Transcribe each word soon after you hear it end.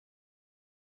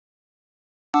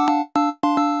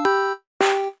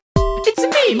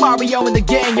me, Mario and the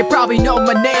gang. You probably know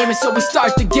my name, and so we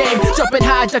start the game. Jumping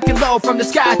high, ducking low, from the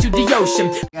sky to the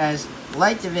ocean. Guys,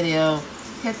 like the video,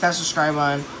 hit that subscribe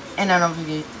button, and don't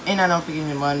forget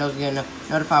to get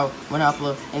notified when I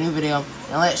upload a new video.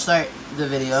 And let's start the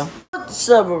video. What's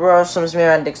up, bro? It's me,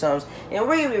 Ryan Dick Sums, and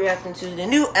we're gonna be reacting to the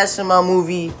new SML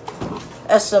movie,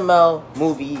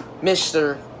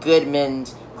 Mr.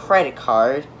 Goodman's credit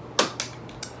card.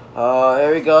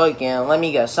 Here we go again. Let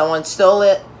me guess. Someone stole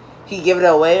it. He gave it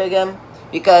away again.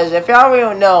 Because if y'all really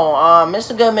don't know,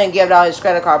 Mr. Goodman gave out his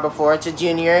credit card before to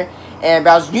Junior, and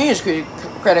Bowser Jr.'s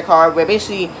credit card, where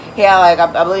basically he had like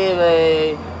I believe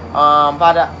a $500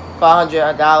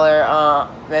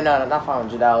 no, not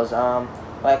 $500,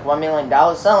 like $1 million,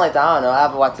 something like that. I don't know. I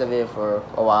haven't watched the video for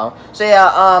a while. So yeah,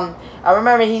 I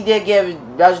remember he did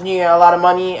give Bowser Jr. a lot of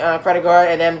money on credit card,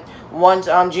 and then once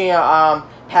Junior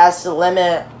passed the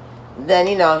limit, then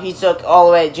he took all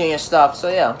the way Junior's stuff. So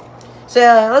yeah. So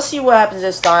let's see what happens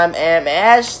this time. And it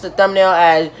has the thumbnail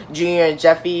as Junior and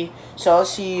Jeffy. So let's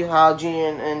see how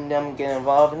Junior and them get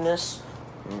involved in this.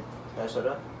 Nice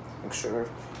up. Make sure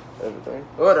everything.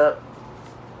 What up?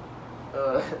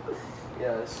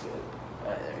 Yeah, that's good.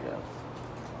 Alright, there we go.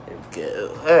 There we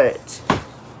go. Alright.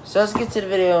 So let's get to the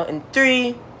video in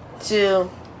 3, 2,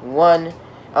 1.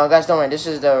 Oh, guys, don't worry. This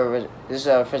is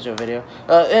the official video.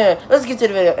 Yeah, let's get to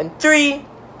the video in 3,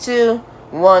 2,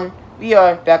 1. We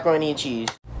are back on eating cheese.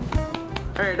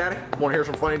 Hey, Daddy, want to hear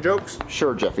some funny jokes?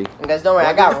 Sure, Jeffy. And guys, don't worry,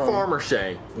 What I got did the one. farmer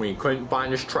say when he couldn't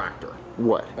find his tractor?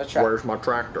 What? Where's my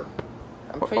tractor?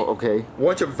 Okay.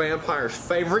 What's a vampire's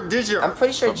favorite dessert? I'm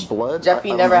pretty sure blood?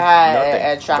 Jeffy never had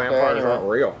Nothing. a tractor Vampires anyway. aren't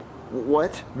real.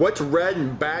 What? What's red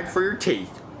and bad for your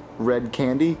teeth? Red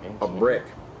candy? A brick.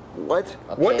 What?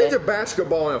 Okay. What does a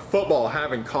basketball and a football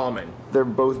have in common? They're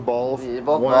both balls. They're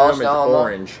both One balls, of them I is don't know.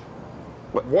 orange.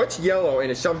 What's yellow and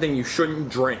is something you shouldn't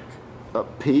drink? A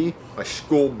pea? A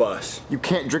school bus. You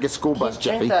can't drink a school bus,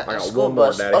 Can't drink Jeffy. that I got school one more,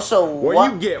 bus. Daddy. Also, what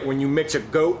do you get when you mix a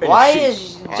goat and why a sheep?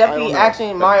 is Jeffy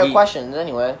asking Mario geek. questions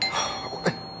anyway?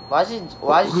 Why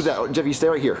is Who's that? Jeffy, stay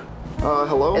right here.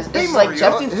 Hello? Is this Hey, like Mario.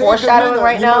 Jeffy Hey, foreshadowing Goodman,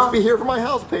 right you now? must be here for my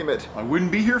house payment. I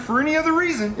wouldn't be here for any other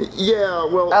reason. Yeah,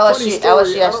 well, Unless funny she story,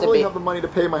 has I don't to really be. have the money to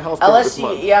pay my house payment Unless this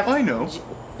month. you have to, I know,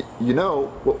 You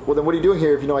know? Well, then what are you doing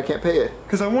here if you know I can't pay it?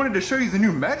 because I wanted to show you the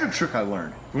new magic trick I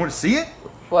learned. You want to see it?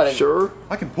 what? Is, Sure.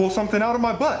 I can pull something out of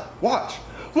my butt. Watch.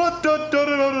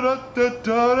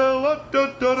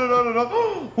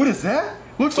 What is that?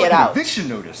 Looks Get like out. an eviction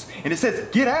notice, and it says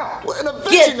 "Get out." An Get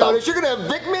eviction the- notice? You're gonna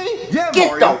evict me? Yeah, Get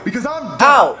Mario, the- because I'm done.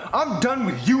 out. I'm done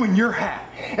with you and your hat.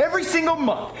 Every single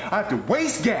month, I have to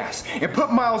waste gas and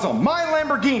put miles on my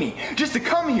Lamborghini just to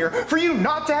come here for you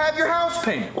not to have your house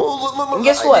payment. Well, look, And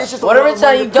guess I what? guess just a Whatever lot of time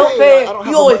money you to don't pay it, I don't have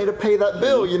you the always- money to pay that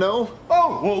bill, you know?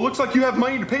 Oh, well, it looks like you have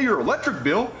money to pay your electric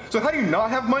bill. So how do you not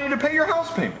have money to pay your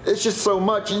house payment? It's just so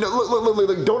much. You know,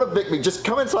 look, don't evict me. Just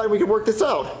come inside and we can work this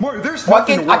out. Mario, there's Well,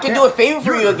 nothing to I work can out. do a favor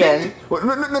for You're you again. evicted. Well,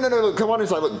 no, come on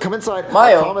inside. Look, come inside. I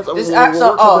Mario, promise, this we'll acts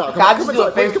work on. something Can I out. just Come do a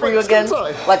inside, favor come for on, you let's go again?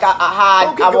 inside. Like I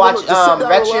Okay, watch look, just sit down,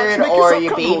 Richard relax, make or yourself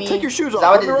your comfortable. baby. Take your shoes off.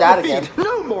 I would Rub do around that your again. feet.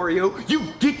 No, Mario, you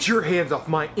get your hands off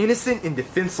my innocent and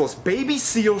defenseless baby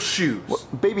seal shoes.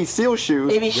 Baby seal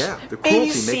shoes. Baby, Yeah, the baby cruelty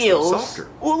makes them seals. softer.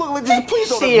 Well, look, just please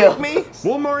don't Seal. evict me.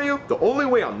 Well, Mario, the only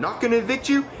way I'm not going to evict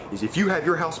you is if you have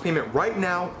your house payment right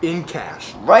now in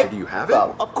cash. Right? So do you have it?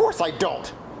 Well, Of course I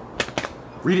don't.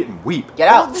 Read it and weep.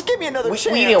 Get Well, out. just give me another We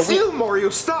chance. didn't- Ew, Mario,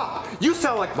 stop! You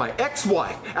sound like my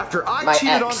ex-wife after I My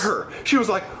cheated ex. on her. She was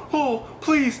like, oh,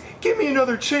 please, give me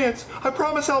another chance. I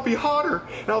promise I'll be hotter.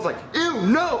 And I was like, ew,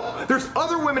 no! There's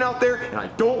other women out there, and I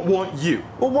don't want you.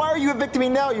 Well, why are you evicting me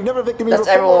now? You've never evicted me That's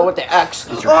before. everyone with the X.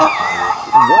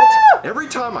 What? Every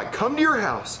time I come to your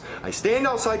house, I stand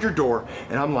outside your door,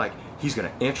 and I'm like, he's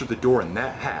gonna answer the door in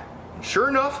that hat. And sure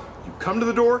enough, you come to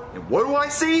the door, and what do I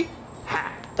see?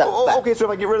 Hat. Oh, okay, so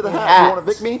if I get rid of the hat, Hat. you want to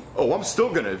evict me? Oh, I'm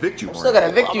still gonna evict you, I'm Mario. still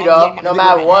gonna evict you though, no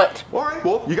matter what. Alright,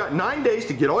 well, you got 9 days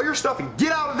to get all your stuff and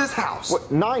get out of this house.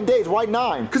 What, 9 days? Why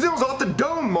 9? Because it was off the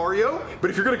dome, Mario. But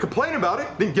if you're going to complain about it,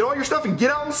 then get all your stuff and get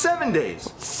out in 7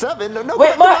 days. 7? No,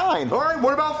 Wait, go back to 9. All right,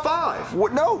 what about 5?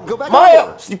 What? No, go back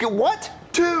Mario. to 4. You get what?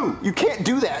 2. You can't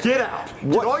do that. Get out.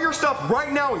 What? Get all your stuff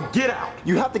right now and get out.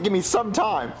 You have to give me some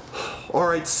time. All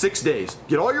right, 6 days.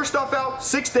 Get all your stuff out,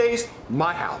 6 days,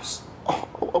 my house.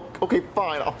 Oh, okay,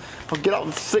 fine. I'll get out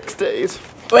in 6 days.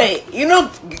 Wait, you know,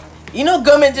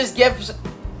 Goodman just gives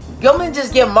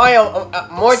Mario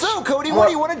more. So, Cody, more, what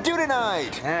do you want to do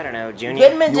tonight? I don't know, Junior.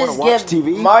 Goodman You wanna just watch give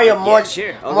TV? Mario more Yeah,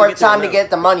 sure. I'll more get to the time to note. get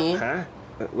the money. Huh?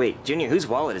 Wait, Junior, whose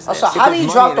wallet is Oh, this? so how do you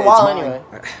drop the wallet anyway?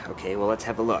 Okay, well, let's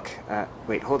have a look.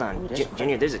 Wait, hold on.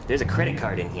 Junior, there's a credit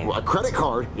card in here. Well, a credit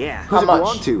card? Yeah. Who's How it much?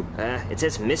 belong to? It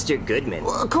says Mr. Goodman.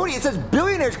 Well, Cody, it says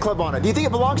Billionaires Club on it. Do you think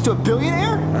it belongs to a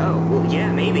billionaire? Oh, well,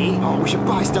 yeah, maybe. Oh, we should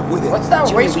buy stuff with it. What's that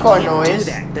Junior, race we car can't do noise?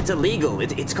 that. That's illegal.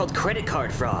 It's called credit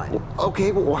card fraud.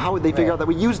 Okay, well, how would they figure out that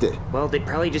we used it? Well, they'd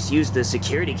probably just use the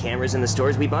security cameras in the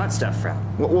stores we bought stuff from.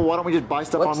 Well, why don't we just buy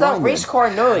stuff What's online that race car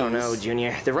noise? I don't know,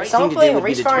 Junior. The right someone thing to playing do a would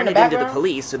be race to car in turn the it into the background?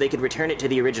 police so they could return it to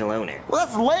the original owner. Well,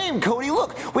 that's lame, Cody.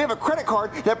 Look, we have a credit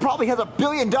card that probably has $1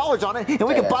 billion on it, and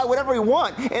we can buy whatever we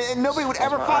want, and nobody would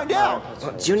ever find out.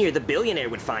 Well, Junior, the billionaire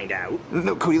would find out.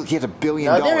 No, Cody, look, he has $1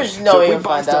 billion. No, there's no so way if he'll we buy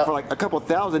find stuff out. for like a couple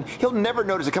thousand, he'll never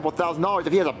notice a couple $1,000s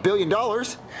if he has $1 billion.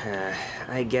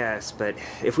 I guess, but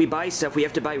if we buy stuff, we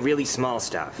have to buy really small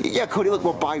stuff. Yeah, Cody, look,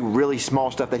 we'll buy really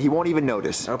small stuff that he won't even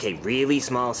notice. Okay, really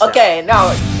small stuff. Okay,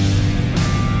 now.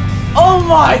 Oh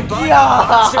my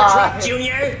Monster god! truck,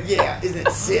 Junior? Yeah, isn't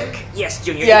it sick? Yes,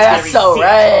 Junior, Yeah, it's that's very so sick,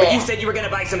 right. But you said you were gonna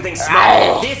buy something small.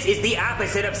 Right. This is the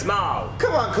opposite of small.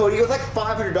 Come on, Cody, it was like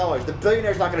 $500. The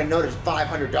billionaire's not going to notice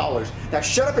 $500. Now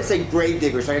shut up and say grave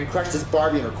digger so I can crush this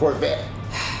Barbie in her Corvette.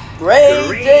 Grave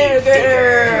Grave digger!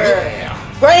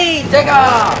 Yeah. Grave digger!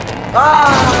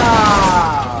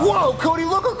 Ah! Whoa, Cody,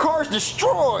 look, her car's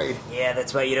destroyed. Yeah,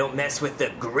 that's why you don't mess with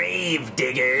the grave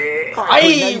digger. Cody, now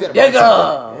you Grave gotta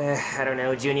buy digger! I don't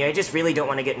know, Junior. I just really don't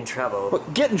want to get in trouble.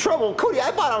 But get in trouble, Cody.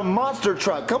 I bought a monster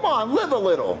truck. Come on, live a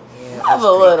little. Live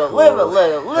a little, live a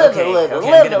little, live a Okay, little,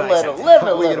 okay, live I'm a gonna buy little, something. live a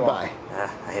What are you little. gonna buy?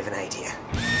 I have an idea.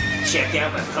 Check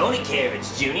out my pony carriage,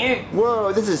 Junior.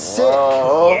 Whoa, this is sick.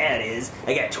 Oh. Yeah, it is.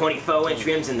 I got 24-inch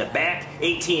rims in the back,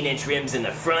 18-inch rims in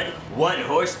the front, 1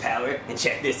 horsepower, and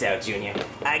check this out, Junior.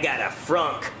 I got a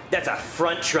frunk. That's a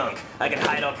front trunk. I can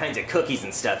hide all kinds of cookies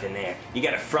and stuff in there. You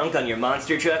got a frunk on your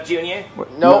monster truck, Junior?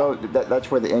 Nope. No,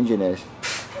 that's where the engine is.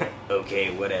 Okay,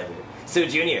 whatever. So,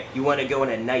 Junior, you want to go on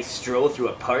a nice stroll through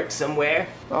a park somewhere?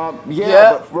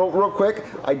 Yeah, but real quick,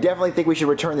 I definitely think we should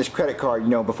return this credit card,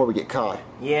 before we get caught.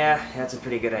 Yeah, that's a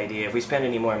pretty good idea. If we spend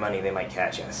any more money, they might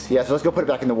catch us. Yeah, so let's go put it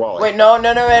back in the wallet. Wait, no.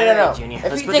 Alright, Junior, If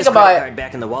let's you put think this about credit it, card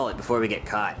back in the wallet before we get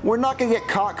caught. We're not gonna get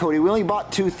caught, Cody. We only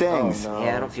bought 2 things. Oh, no.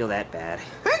 Yeah, I don't feel that bad.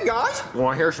 Hey guys,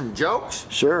 want to hear some jokes?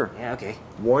 Sure. Yeah, okay.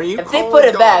 What do you if they call put a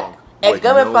it back, dog and with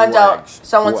Goodman no finds out legs?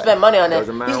 someone What? spent money on it,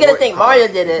 Doesn't matter he's gonna what think you call Mario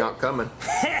it, did he's it. not coming.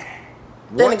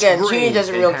 Then What's again, green Junior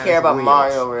doesn't and really has care about wheels?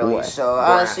 Mario, really, What? so Glass.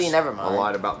 honestly, never I mind.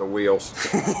 lied about the wheels.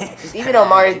 Even though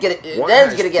Mario's gonna, One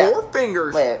Dan's has gonna get. 4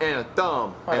 fingers Wait. and a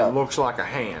thumb Hold and up. looks like a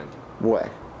hand. What?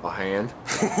 A hand?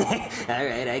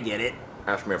 Alright, I get it.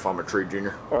 Ask me if I'm a tree,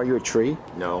 Junior. Are you a tree?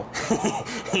 No,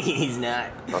 He's not.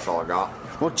 that's all I got.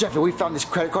 Well, Jeffy, we found this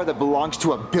credit card that belongs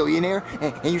to a billionaire,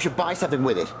 and you should buy something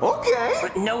with it. Okay.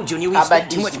 But no, Junior, we I bet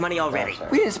spent too you much money already.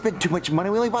 We didn't spend too much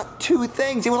money. We only bought 2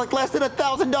 things. It was like less than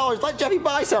 $1,000. Let Jeffy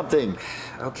buy something.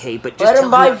 Okay, but Let just him tell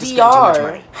buy not to spend too much VR.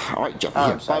 money. All right, Jeffy,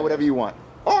 I'm buy sorry. whatever you want.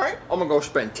 All right, I'm gonna go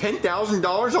spend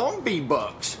 $10,000 on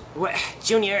V-Bucks. What?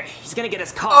 Junior, he's gonna get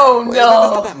us caught. Oh Wait,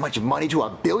 that's not no! that much money to a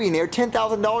billionaire.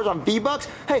 $10,000 on V-Bucks?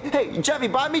 Hey, Jeffy,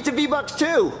 buy me some V-Bucks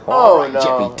too. Oh, All right, no.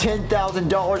 Jeffy,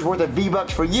 $10,000 worth of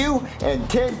V-Bucks for you, and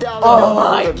 $10,000 Oh,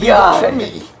 my worth of V-Bucks for God.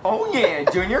 me. Oh yeah,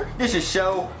 Junior, this is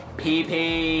so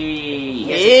PP.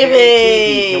 Yes, it's very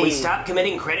Yippee. creepy. Can we stop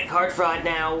committing credit card fraud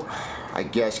now? I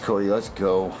guess, Cody, let's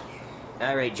go.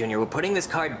 Alright, Junior, we're putting this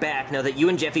card back now that you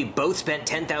and Jeffy both spent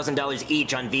 $10,000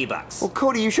 each on V-Bucks. Well,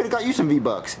 Cody, you should have got you some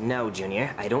V-Bucks. No,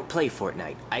 Junior, I don't play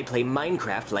Fortnite. I play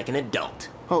Minecraft like an adult.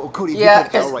 Oh, Cody, Yeah, you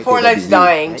put because L right there with Fortnite's the G.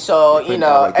 dying, so You put you an know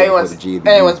L right there everyone's with the G at the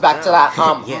everyone's back to that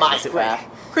Yeah, that's it, right.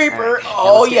 Minecraft. Creeper, Alright, now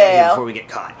oh let's get out of here yeah. before we get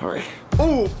caught. All right.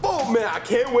 Oh man, I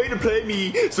can't wait to play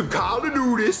me some Call of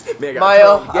Duty. Man, I gotta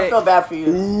Mario, tell you, I feel bad for you.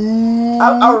 Ooh,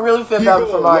 I really feel bad here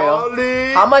for go Mario.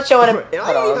 Wally. How much I would have? And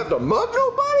I didn't even have to mug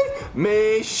nobody.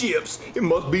 Man, ships. It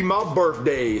must be my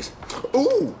birthdays.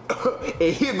 Ooh,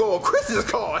 and here go a Christmas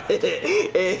card.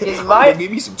 Is I'm my- gonna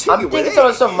give me some chicken I'm with thinking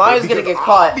that. so Mario's gonna Because get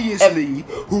caught. Obviously,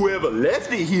 whoever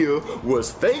left it here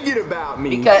was thinking about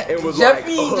me Because and was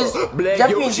Jeffy like, just- Black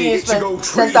Jeffy and Yoshi Gene should spent go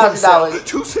treat $10,000. himself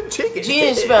to some chicken.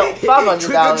 Gene spent $500,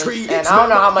 Trick or treat, and I don't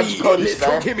know how much smell Cody Let's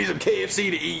spent. go give me some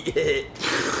KFC to eat.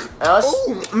 Us?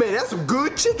 Oh man, that's some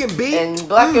good chicken beef. And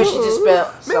Black Yoshi just spent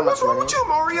so Man, much what's wrong money. with you,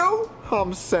 Mario?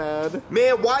 I'm sad.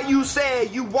 Man, why you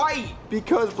sad? You white.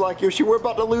 Because, Black Yoshi, we're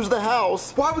about to lose the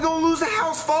house. Why we gonna lose the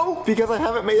house, folks? Because I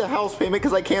haven't made a house payment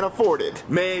because I can't afford it.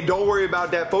 Man, don't worry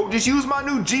about that, folks. Just use my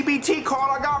new GBT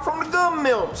card I got from the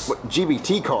Goodman. What,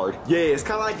 GBT card? Yeah, it's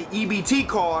kind of like the EBT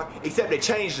card, except they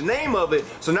changed the name of it.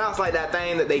 So now it's like that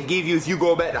thing that they give you if you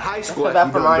go back to high school.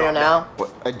 That's for Mario now.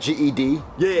 What, a GED?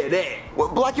 Yeah, that. Well,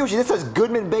 Black Yoshi, this says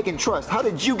Goodman Bacon Trust. How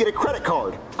did you get a credit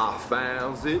card? I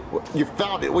found it. You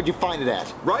found it. Where'd you find it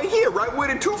at? Right here, right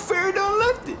where the tooth fairy done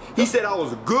left it. He said I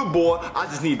was a good boy, I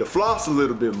just need to floss a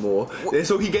little bit more. And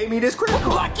so he gave me this credit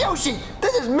card. Black Yoshi,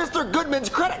 this is Mr. Goodman's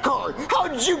credit card. How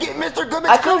did you get Mr. Goodman's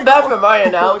I credit feel card? bad for Mario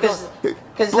now,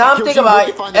 because now I'm thinking about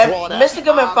it. If Mr.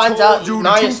 Goodman finds out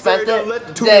Mario spent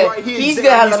it, then he's gonna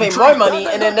have to pay more money,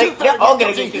 and then they're all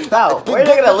gonna get kicked out. Where are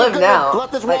they gonna live now?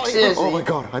 Like, seriously. Oh my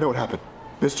god, I know what happened.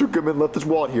 Mr. Goodman left his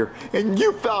wallet here, and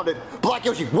you found it. Black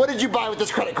Yoshi, what did you buy with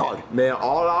this credit card? Man,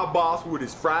 all I bought was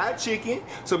this fried chicken,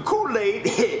 some Kool-Aid,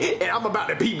 and I'm about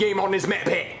to peep game on this map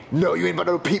pack. No, you ain't about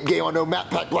no peep game on no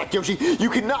map pack, Black Yoshi. You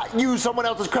cannot use someone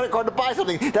else's credit card to buy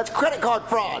something. That's credit card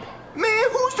fraud. Man,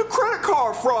 who's the credit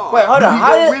card fraud? Wait, hold on.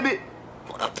 How did...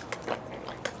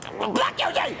 Black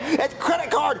Yoshi, it's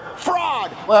credit card fraud.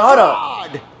 Wait, hold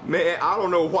on. Man, I don't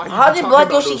know why you How did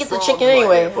Black Yoshi get the chicken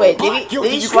anyway? Wait, did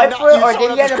he swipe for it, or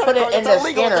did he have to put it in the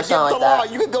scanner or something like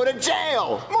that? You could go to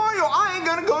jail. Mario, I ain't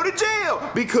gonna go to jail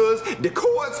because the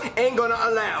courts ain't gonna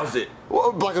allow it.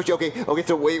 Well, Black Yoshi, okay,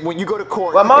 so wait, when you go to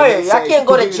court... Well, Mario, I can't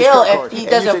go to jail if he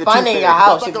doesn't find it in your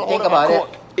house, if you think about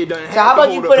it. So how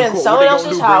about you put it in someone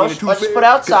else's house, or just put it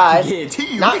outside,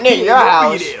 not near your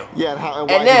house, Yeah,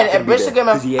 and then if Mr.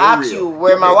 Goodman asks you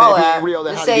where my wallet at,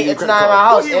 just say it's not in my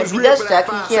house, and if he does check,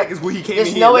 he can't,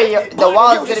 there's no way the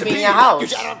wallet's gonna be in your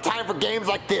house. I don't have time for games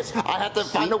like this. I have to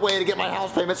find a way to get my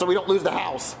house payment so we don't lose the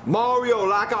house. Mario,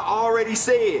 like I already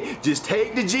said, just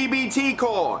take the GBT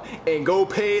card and go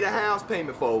pay the house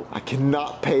payment, folks. I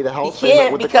cannot pay the house You can't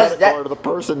payment with the because credit that- card of the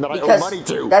person that I owe Because money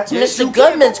to. that's Yes, you Mr.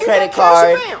 can. Goodman's Go get credit that cash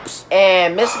card, advance.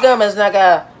 and Mr. Goodman's not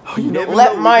gonna never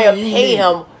let know Mario what you pay need.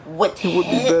 him with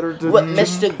better to with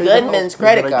just Mr. pay the Goodman's house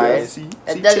credit payment, I card. guess.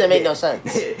 It doesn't make no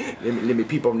sense. let me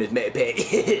peep on this map pack.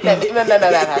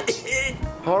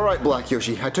 All right, Black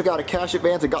Yoshi, I took out a cash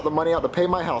advance and got the money out to pay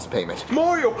my house payment.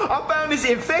 Mario, I found this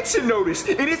infection notice,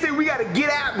 and it said we gotta get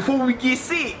out before we get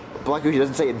sick. Black Yoshi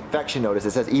doesn't say infection notice,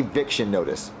 it says eviction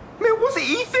notice. Man, what's an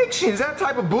eviction? Is that a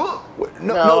type of book?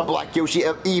 No, Black Yoshi,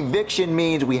 eviction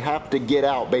means we have to get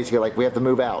out, basically, like we have to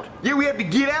move out. Yeah, we have to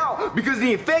get out because of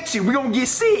the infection. We're gonna get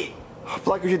sick.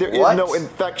 Black Yoshi, there is What? no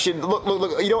infection. Look,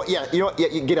 you know what,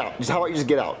 you get out. How about you just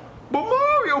get out? But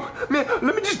Mario, man,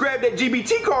 let me just grab that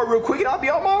GBT card real quick and I'll be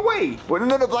on my way. Well,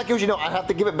 no, Black Yoshi, no, I have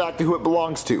to give it back to who it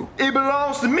belongs to. It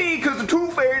belongs to me because the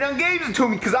tooth fairy done gave it to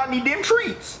me because I need them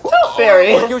treats. Tooth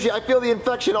Fairy. Black Yoshi, I feel the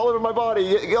infection all over my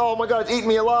body. Oh my god, it's eating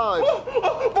me alive.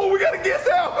 But we gotta get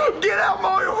out. Get out,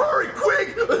 Mario, hurry,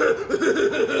 quick.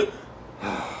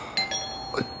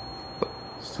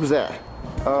 Who's that?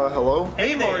 Hello?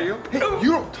 Hey, Mario. Hey,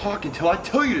 you don't talk until I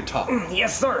tell you to talk.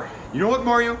 Yes, sir. You know what,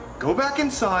 Mario? Go back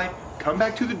inside, come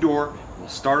back to the door, and we'll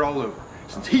start all over.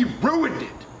 Since he ruined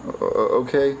it.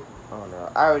 Okay. Oh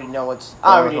no, I already know what's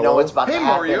about Hey, to happen.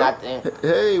 Mario. I think.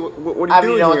 Hey, what are you I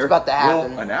doing already know what's here? about to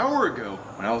happen. Well, an hour ago,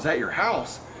 when I was at your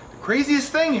house, the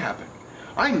craziest thing happened.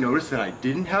 I noticed that I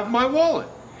didn't have my wallet.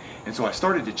 And so I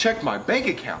started to check my bank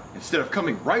account instead of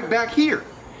coming right back here.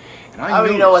 And I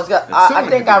already know what's I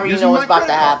think I already know what's about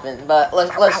to happen, but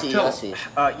let's see.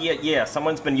 Yeah,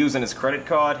 someone's been using his credit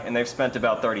card and they've spent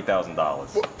about $30,000.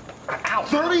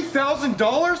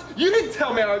 $30,000? You didn't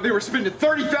tell me they were spending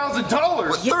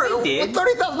 $30,000. Yeah, they did.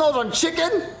 $30,000 on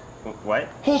chicken? What?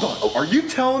 Hold on, are you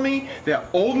telling me that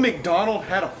old McDonald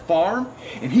had a farm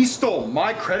and he stole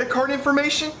my credit card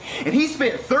information and he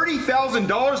spent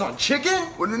 $30,000 on chicken?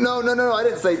 Well, no, I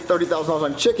didn't say $30,000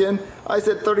 on chicken. I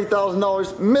said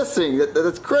 $30,000 missing.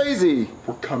 That's crazy.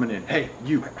 We're coming in. Hey,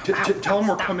 you, tell him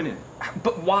we're coming in.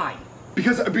 But why?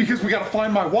 Because we gotta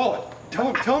find my wallet.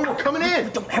 Tell him we're coming in.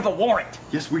 We don't have a warrant.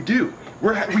 Yes, we do.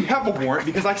 We have a warrant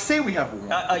because I say we have a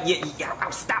warrant. Yeah.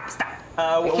 Oh, stop.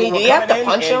 Okay, We're do you have to coming in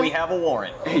punch and him? We have a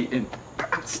warrant. Hey, and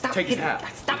Stop take his hitting.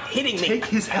 hat. Stop hitting me. Take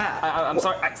his hat. I'm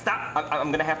sorry. Stop.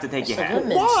 I'm gonna have to take your hat.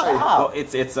 Goodman, Why? stop. Well,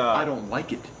 it's I don't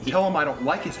like it. Tell him I don't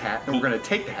like his hat, and we're gonna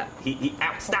take the hat.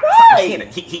 Stop. Why?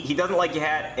 Stop. He doesn't like your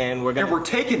hat, and we're gonna. And we're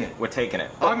taking it. We're taking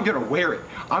it. I'm gonna wear it.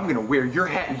 I'm gonna wear your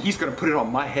hat, and he's gonna put it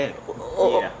on my head.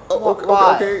 Yeah.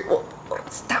 Why? Okay.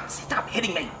 Stop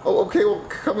hitting me. Okay, well,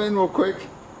 come in real quick.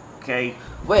 okay?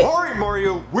 Wait. All right,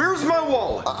 Mario, where's my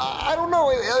wallet? I don't know.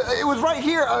 It was right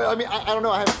here. I mean, I don't know.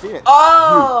 I haven't seen it.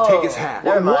 Oh! Take his hat.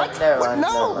 Never mind, What? never mind,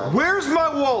 No. never mind. Where's my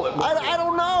wallet? I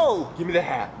don't know. Give me the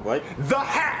hat. What? The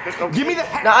hat. Give me the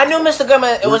hat. Now I knew Mr.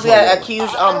 Goodman was gonna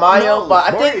accuse Mario, but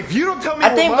I Mario, think if you don't tell me I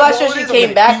think where my Black wallet Yoshi is, I'm came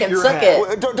gonna back eat and your took hat.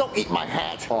 it. Well, don't eat my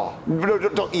hat. Oh. No,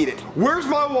 don't eat it. Where's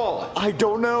my wallet? I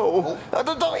don't know.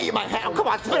 Don't eat my hat. Come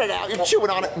on, spit it out. You're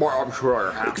chewing on it. I'm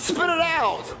sure I have. Spit it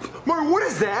out. Mario, what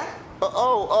is that?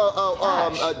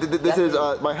 This is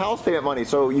my house payment money,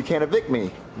 so you can't evict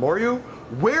me. Mario,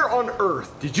 where on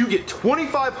earth did you get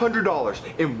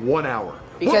 $2,500 in 1 hour?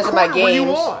 Because what of my corner were you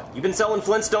games. on? You been selling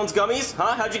Flintstones gummies?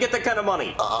 Huh? How'd you get that kind of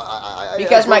money?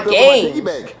 Because my broke games. piggy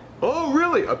bank. Oh,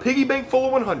 really? A piggy bank full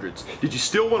of 100s. Did you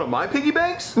steal one of my piggy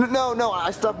banks? No, I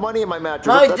stuffed money in my mattress.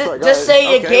 No, That's right, just guys.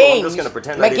 say your Okay, well, I'm games. just gonna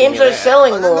pretend My I didn't games hear are that.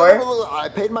 selling more. No, I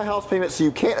paid my house payment, so you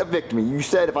can't evict me. You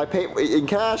said if I pay in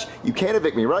cash, you can't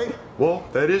evict me, right? Well,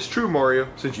 that is true, Mario.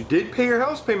 Since you did pay your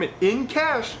house payment in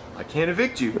cash, I can't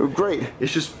evict you. Oh, great.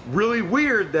 It's just really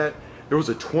weird that there was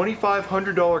a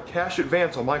 $2,500 cash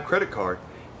advance on my credit card.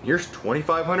 Here's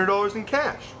 $2,500 in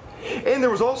cash. And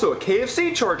there was also a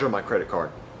KFC charge on my credit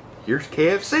card. Here's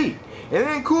KFC. And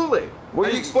then Kool-Aid. How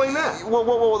do you explain that?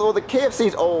 Well, the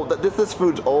KFC's old. This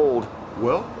food's old.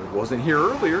 Well, it wasn't here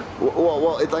earlier.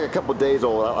 Well, it's like a couple days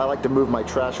old. I like to move my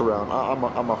trash around.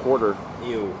 I'm a hoarder.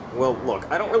 You. Well, look,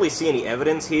 I don't really see any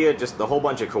evidence here, just a whole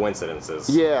bunch of coincidences.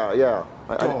 Yeah.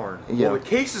 Darn. Yeah. Well, the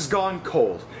case has gone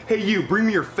cold. Hey, you, bring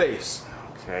me your face.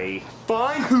 Okay.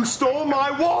 Find who stole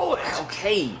my wallet.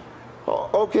 Okay.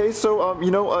 Okay, so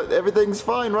everything's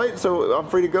fine, right? So I'm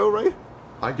free to go, right?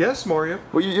 I guess, Mario.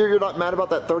 Well, you're not mad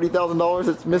about that $30,000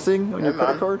 that's missing on your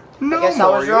credit card? No, I guess I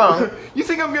was Mario. wrong. You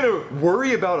think I'm gonna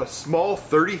worry about a small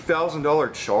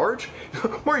 $30,000 charge?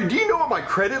 Mario, do you know what my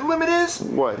credit limit is?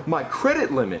 What? My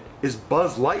credit limit is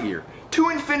Buzz Lightyear. To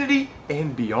infinity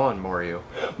and beyond, Mario.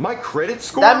 My credit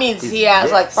score. That means he has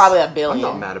this. like probably $1 billion.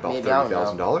 I'm not mad about Maybe, I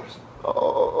don't know.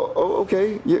 $30,000.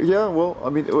 Okay. Yeah, well,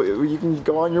 I mean, you can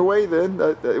go on your way then.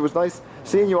 It was nice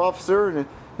seeing you, officer, and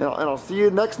I'll see you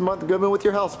next month, Goodman, with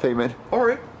your house payment. All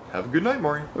right. Have a good night,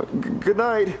 Mario. Good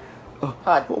night.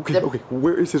 Okay.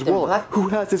 Where is his wallet? black- Who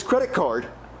has his credit card?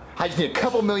 I just need a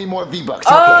couple million more V-Bucks.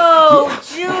 Oh,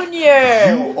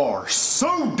 Junior! You are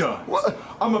so done.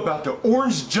 I'm about to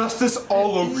orange justice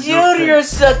all over your Junior, face.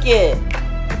 suck it!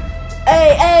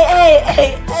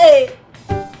 Hey!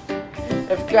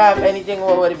 If you have anything,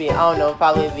 what would it be? I don't know,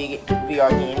 probably VR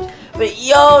games. But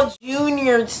yo,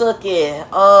 Junior took it.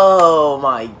 Oh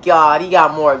my god, he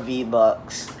got more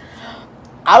V-Bucks.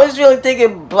 I was really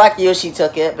thinking Black Yoshi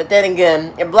took it, but then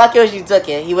again, if Black Yoshi took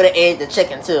it, he would have ate the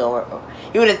chicken too. Or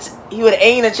he would have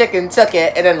eaten the chicken, took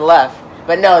it, and then left.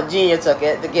 But no, Junior took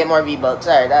it to get more V-Bucks.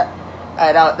 Sorry, that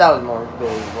was more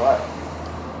believable.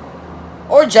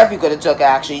 Or Jeffy could have took it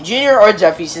actually. Junior or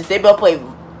Jeffy, since they both play.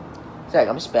 Sorry,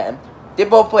 I'm spam. They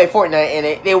both play Fortnite and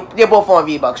they both on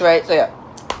V-Bucks, right? So yeah.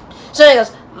 So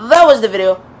anyways, that was the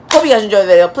video. Hope you guys enjoyed the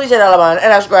video. Please hit that like button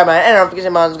and subscribe button. And don't forget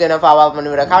to get a follow up on the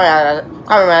video. Comment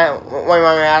what you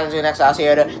want me to do next. I'll see you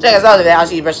later. So guys, that was the video. I'll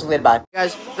see you later. Bye.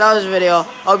 Guys, that was the video.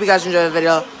 Hope you guys enjoyed the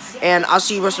video. And I'll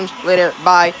see you later.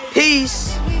 Bye.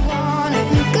 Peace.